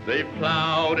 They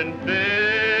plowed and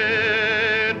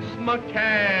fenced my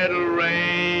cattle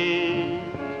range,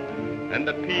 and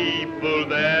the people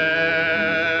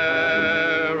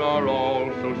there are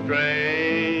all so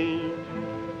strange.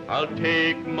 I'll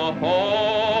take my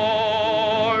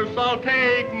horse, I'll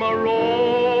take my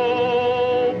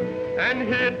rope, and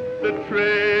hit the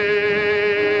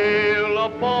trail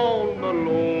up on the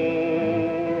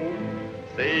low.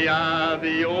 Say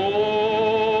adios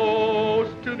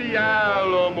to the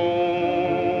Alamo,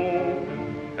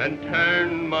 and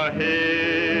turn my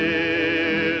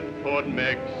head toward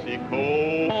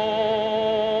Mexico.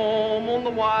 Home on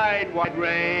the wide, wide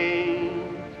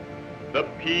range, the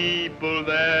people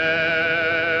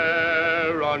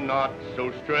there are not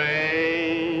so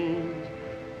strange.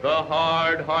 The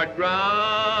hard, hard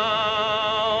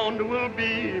ground will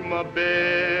be my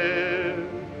bed,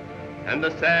 and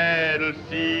the saddle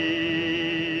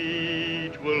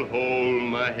seat will hold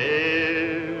my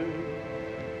head.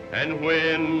 And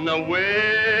when awakened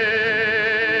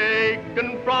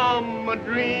from a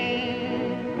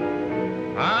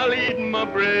dream, I'll eat my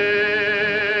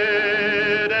bread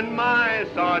and my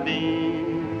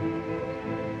sardines.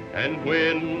 And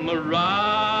when the ride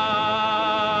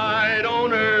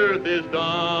on earth is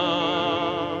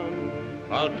done,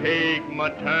 I'll take my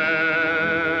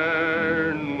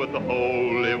turn with the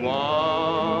Holy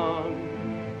One.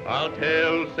 I'll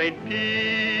tell St. Peter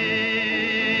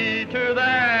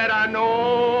that I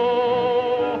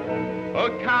know a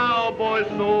cowboy's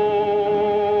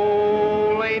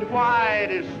soul ain't white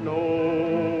as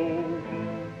snow,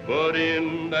 but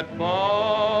in that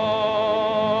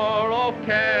far-off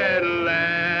cattle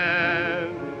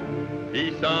land,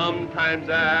 he sometimes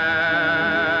acted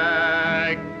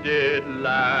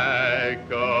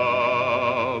like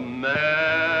a man.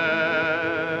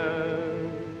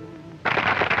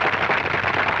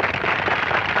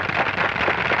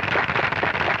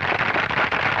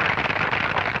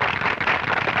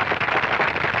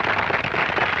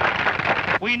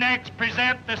 We next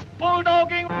present this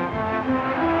bulldogging.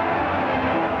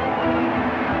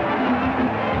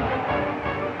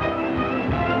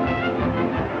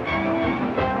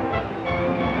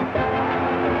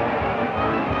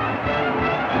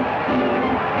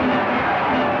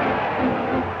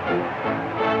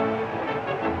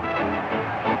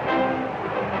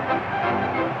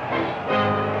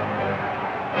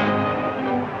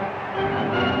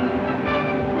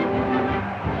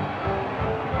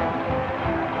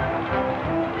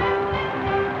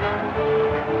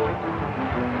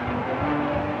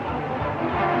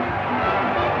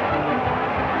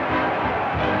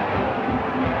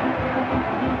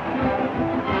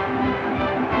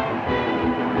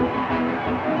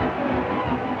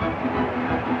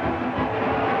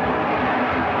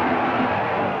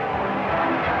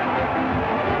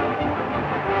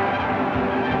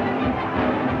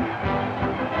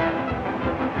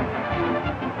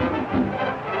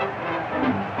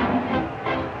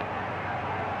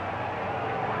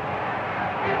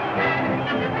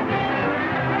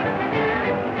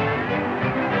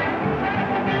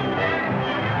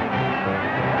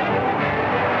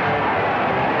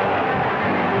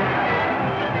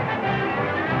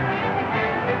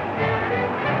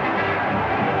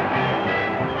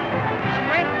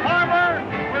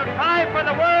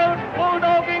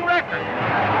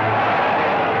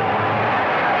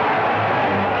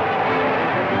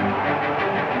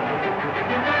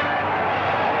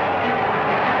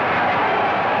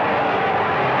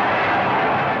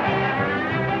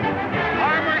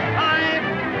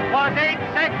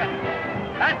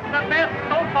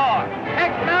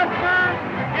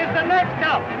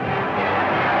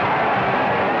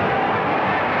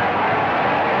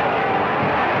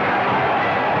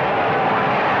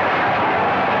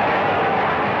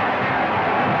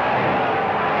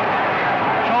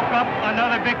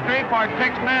 scrape our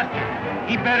Tex Masters.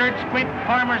 He bettered Squint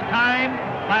Farmer's time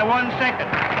by 1 second.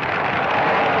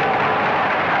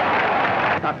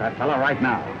 Stop that fella right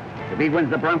now. If he wins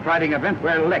the bronc riding event,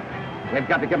 we're licked. We've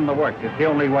got to give him the works. It's the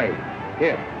only way.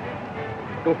 Here,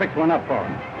 go fix one up for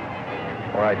him.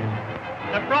 All right.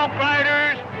 The bronc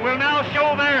riders will now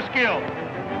show their skill.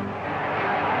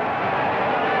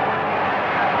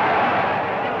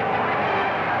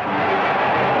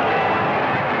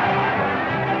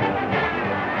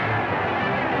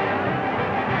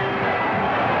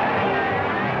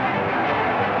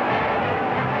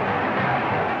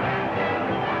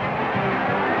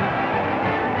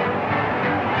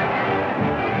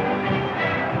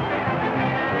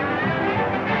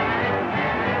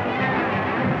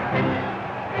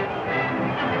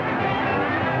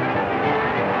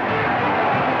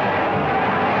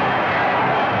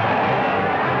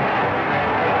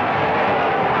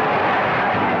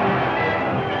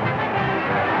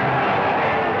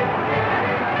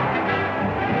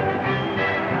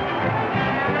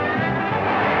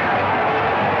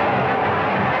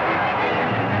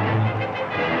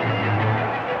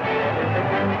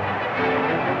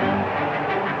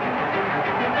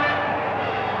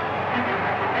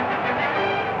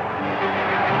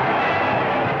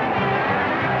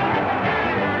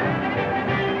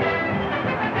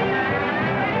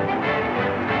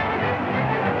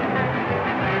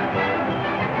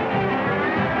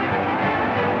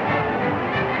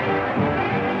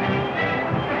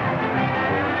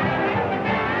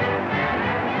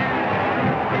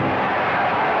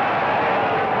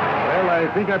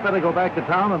 I think I'd better go back to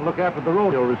town and look after the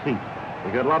rodeo receipts.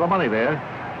 We got a lot of money there.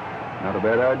 Not a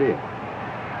bad idea.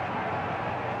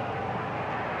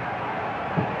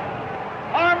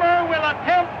 Farmer will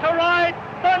attempt to ride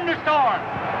Thunderstorm.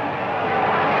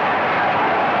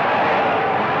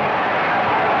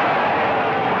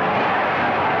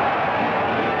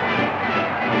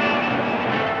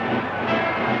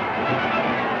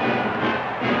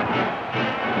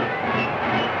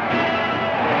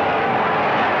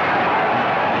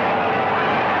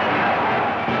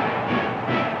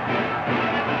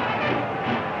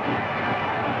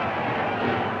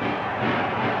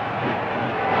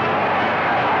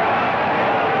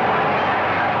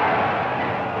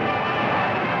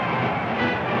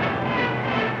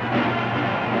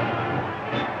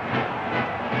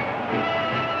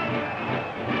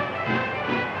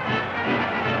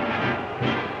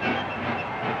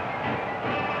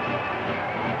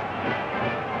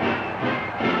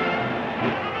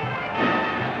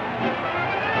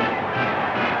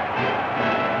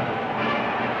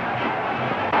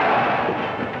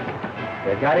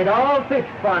 Got it all fixed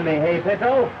for me, hey,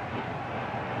 Pinto?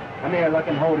 Come here, look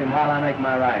and hold him while I make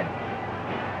my ride.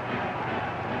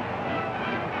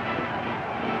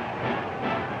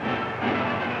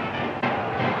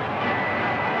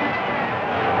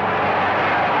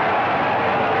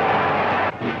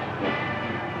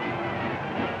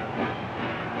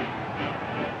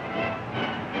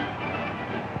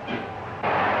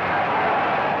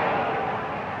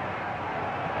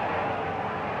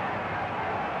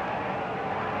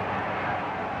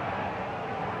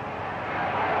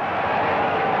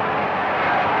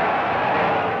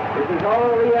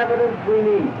 All the evidence we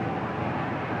need.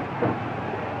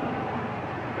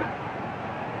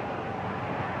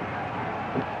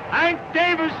 Hank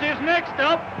Davis is next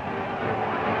up.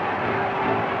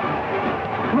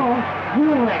 Come on, you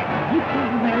know that. You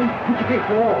can't marry. Put your face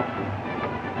off.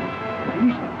 You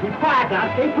keep quiet now.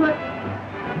 Stay put.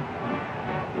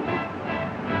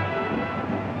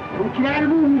 Don't you dare to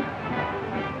move.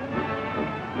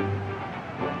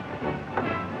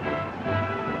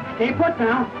 Stay put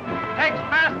now. Tex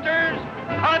Masters,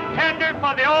 contender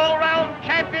for the all-round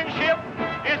championship,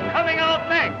 is coming out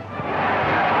next.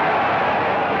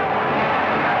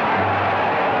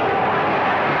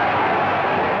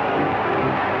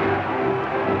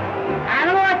 I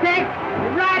don't know, Tex.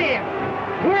 You're right here.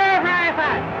 Here, high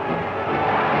five.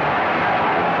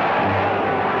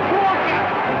 Go on, Tex.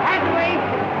 That's the way.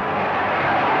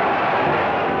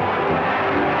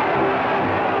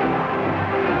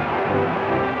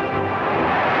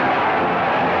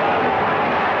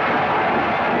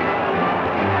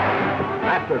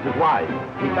 Masters is wise.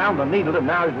 He found the needle and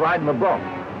now he's riding the bronc.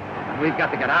 And we've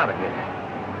got to get out of here.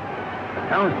 The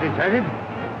town's deserted.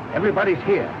 Everybody's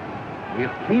here. We'll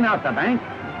clean out the bank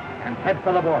and head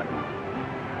for the border.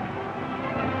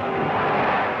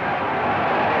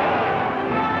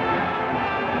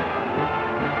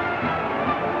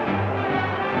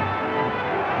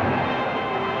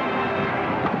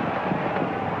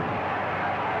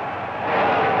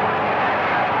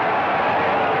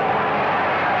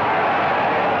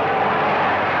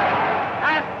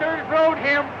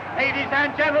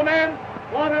 and gentlemen,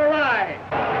 want to ride?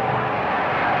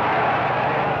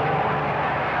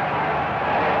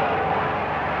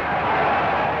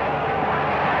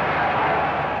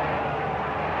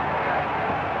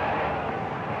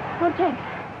 Oh, Tex,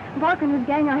 Barker and his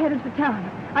gang are headed for town.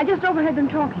 I just overheard them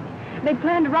talking. They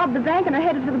plan to rob the bank and are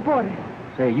headed for the border.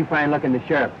 Say, you find luck in the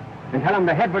sheriff and tell him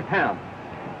to head for town.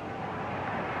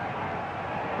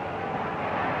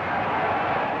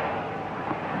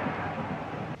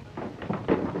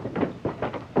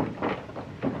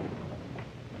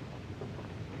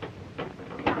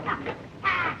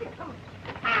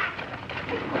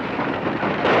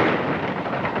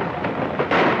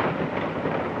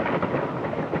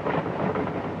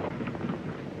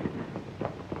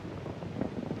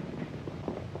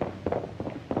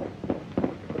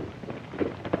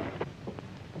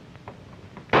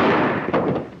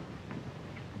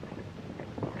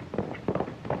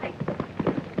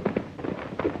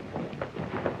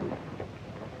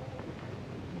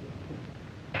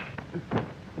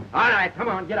 All right, come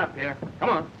on, get up here. Come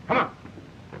on, come on.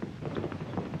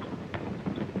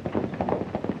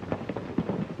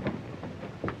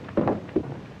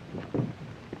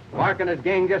 Mark and his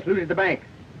gang just looted the bank.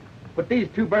 Put these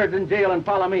two birds in jail and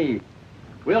follow me.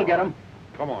 We'll get them.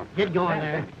 Come on. Get going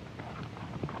there.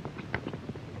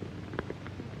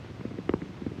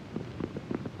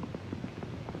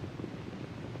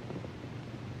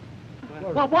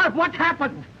 Well, what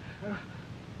happened?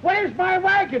 Where's my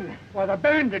wagon? Well, the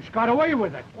bandits got away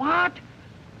with it. What?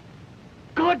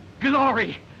 Good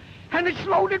glory. And it's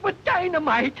loaded with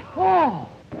dynamite. Oh.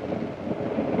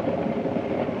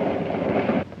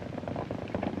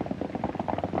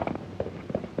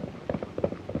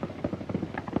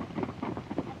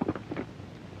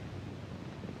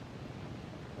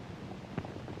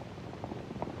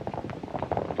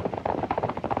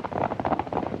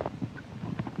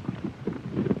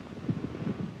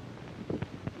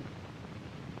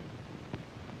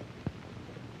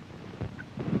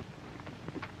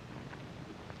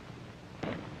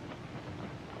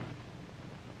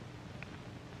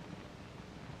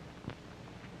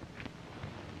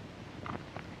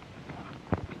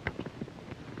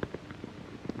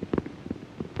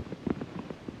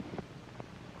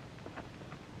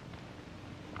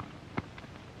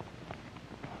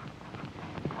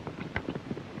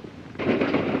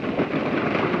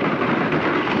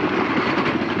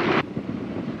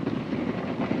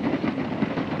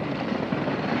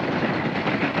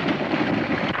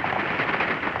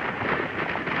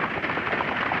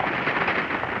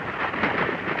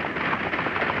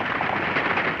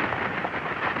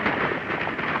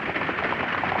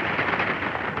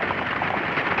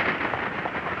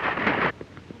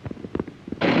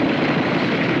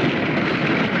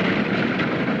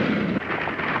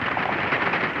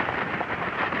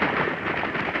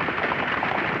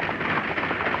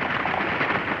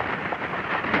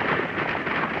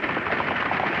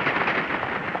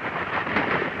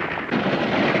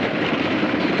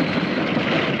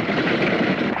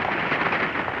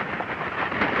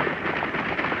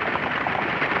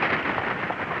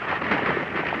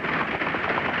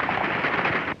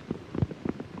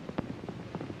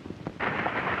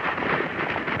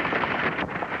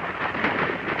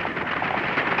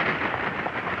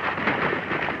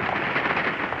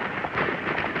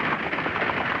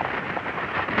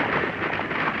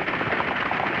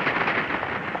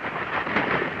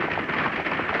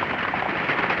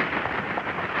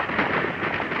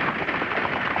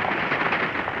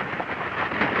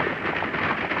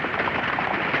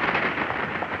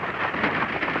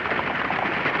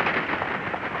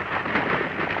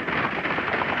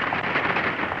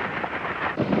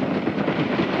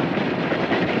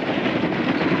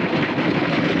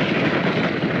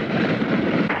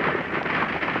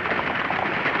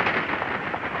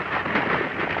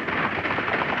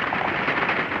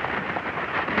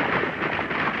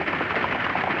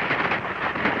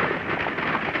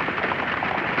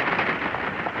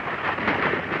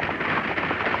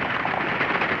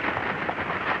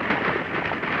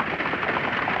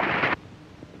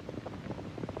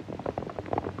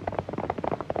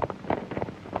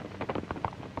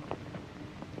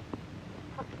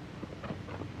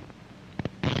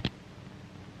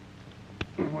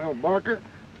 Well, Barker,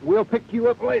 we'll pick you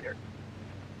up later.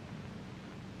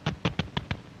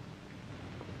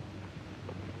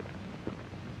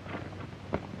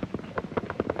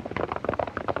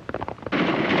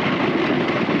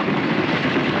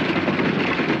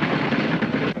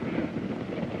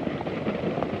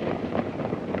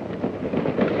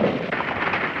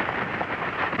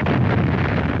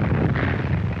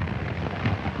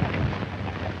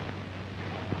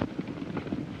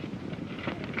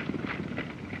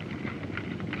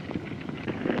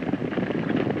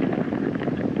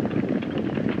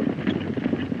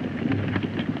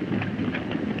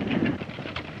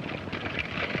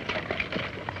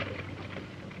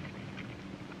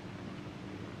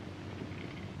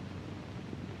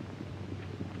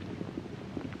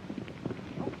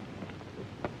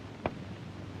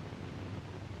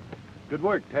 Good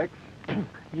work, Tex.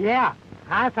 Yeah,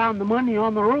 I found the money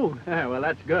on the road. Well,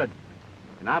 that's good.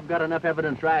 And I've got enough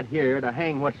evidence right here to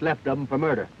hang what's left of them for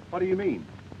murder. What do you mean?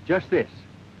 Just this.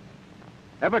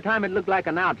 Every time it looked like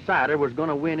an outsider was going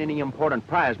to win any important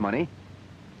prize money,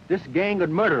 this gang would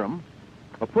murder them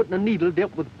by putting a needle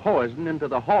dipped with poison into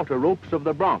the halter ropes of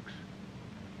the broncs.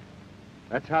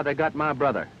 That's how they got my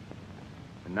brother.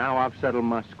 And now I've settled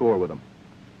my score with them.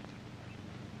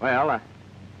 Well, I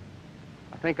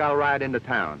think I'll ride into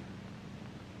town.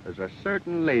 There's a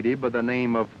certain lady by the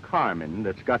name of Carmen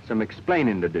that's got some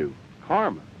explaining to do.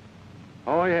 Carmen?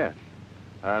 Oh, yes.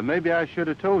 Maybe I should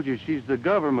have told you she's the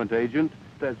government agent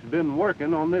that's been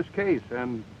working on this case,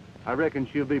 and I reckon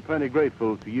she'll be plenty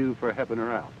grateful to you for helping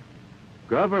her out.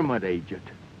 Government agent?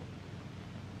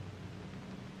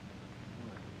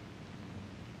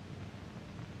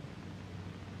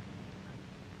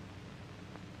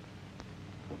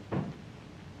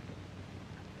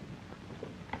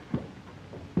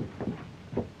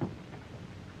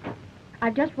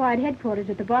 I've just wired headquarters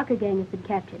that the Barker gang has been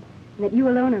captured, and that you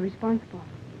alone are responsible.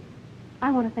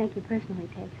 I want to thank you personally,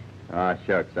 Tex. Oh,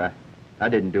 shucks, I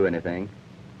didn't do anything.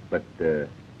 But,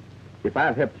 if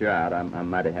I've helped you out, I'm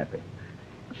mighty happy.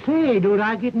 Say, don't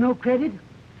I get no credit?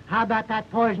 How about that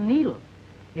poison needle?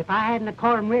 If I hadn't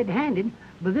caught him red-handed,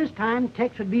 by this time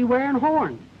Tex would be wearing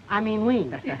horns. I mean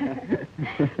wings.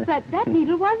 But that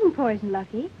needle wasn't poison,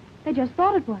 Lucky. They just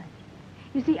thought it was.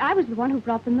 You see, I was the one who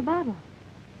brought them the bottle.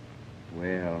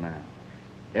 Well, now,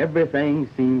 everything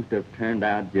seems to have turned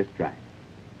out just right.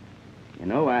 You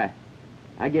know, I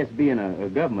guess being a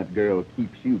government girl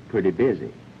keeps you pretty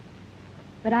busy.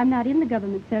 But I'm not in the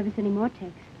government service anymore,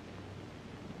 Tex.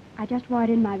 I just wired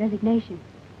in my resignation.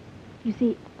 You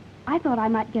see, I thought I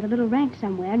might get a little ranch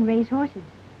somewhere and raise horses.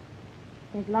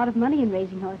 There's a lot of money in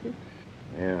raising horses.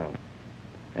 Well,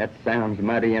 that sounds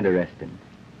mighty interesting.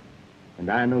 And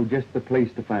I know just the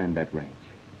place to find that ranch.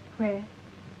 Where?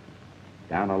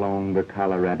 Down along the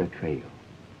Colorado Trail.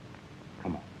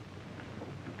 Come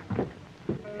on.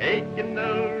 Taking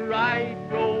the right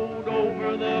road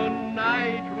over the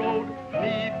night road,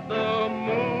 neath the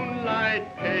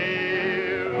moonlight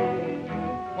pale.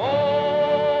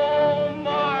 Home,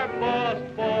 our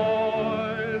bust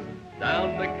boys,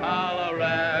 down the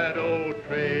Colorado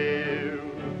Trail.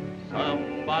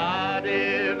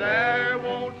 Somebody there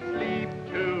won't sleep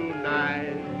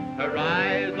tonight. Her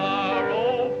eyes are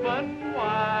open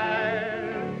wide.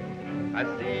 I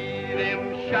see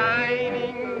them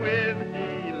shining with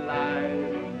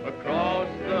delight across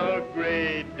the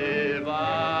great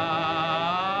divide.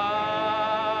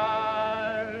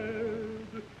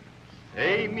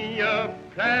 Say me a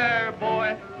prayer,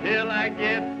 boy, till I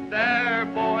get there,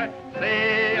 boy.